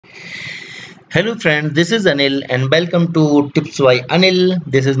Hello friends, this is Anil and welcome to Tips by Anil.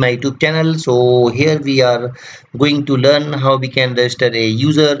 This is my YouTube channel. So here we are going to learn how we can register a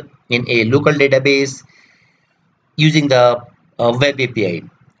user in a local database using the web API.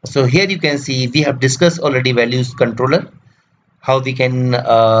 So here you can see we have discussed already values controller, how we can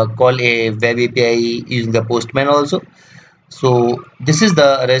call a web API using the Postman also. So this is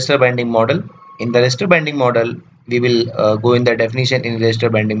the register binding model. In the register binding model, we will go in the definition in register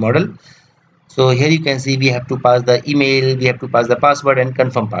binding model. So here you can see we have to pass the email, we have to pass the password and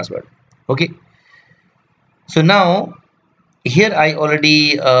confirm password. Okay, so now here I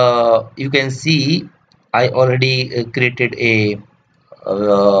already you can see I already created a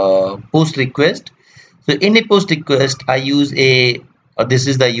post request. So in a post request I use a this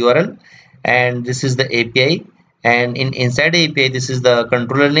is the URL and this is the API, and inside the API this is the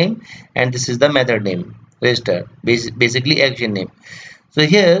controller name and this is the method name, register, basically action name. So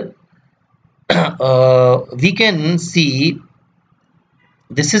here we can see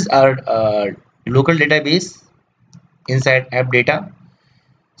this is our local database inside app data.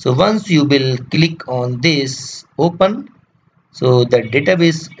 So once you will click on this open, so the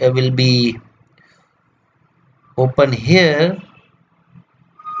database will be open here.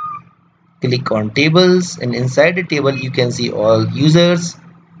 Click on tables and inside the table you can see all users.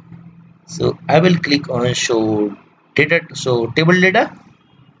 So I will click on show data, so table data.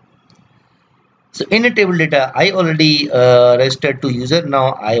 So in a table data I already registered to user.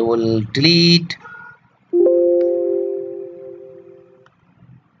 Now I will delete.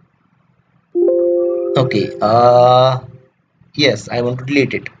 Okay, yes, I want to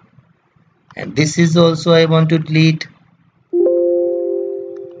delete it, and this is also I want to delete.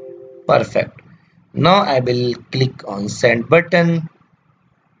 Perfect. Now I will click on send button.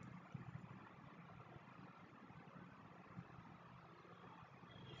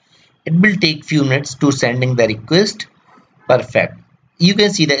 It will take few minutes to sending the request. Perfect. You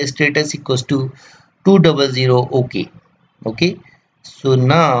can see the status equals to 200. Okay. Okay. So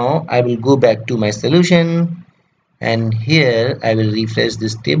now I will go back to my solution and here I will refresh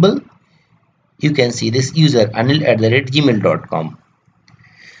this table. You can see this user anil@gmail.com.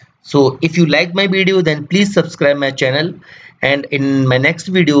 So if you like my video, then please subscribe my channel, and in my next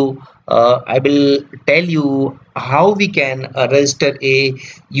video I will tell you how we can register a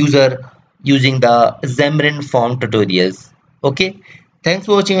user using the Xamarin Form tutorials. Okay, thanks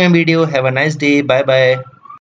for watching my video. Have a nice day. Bye bye.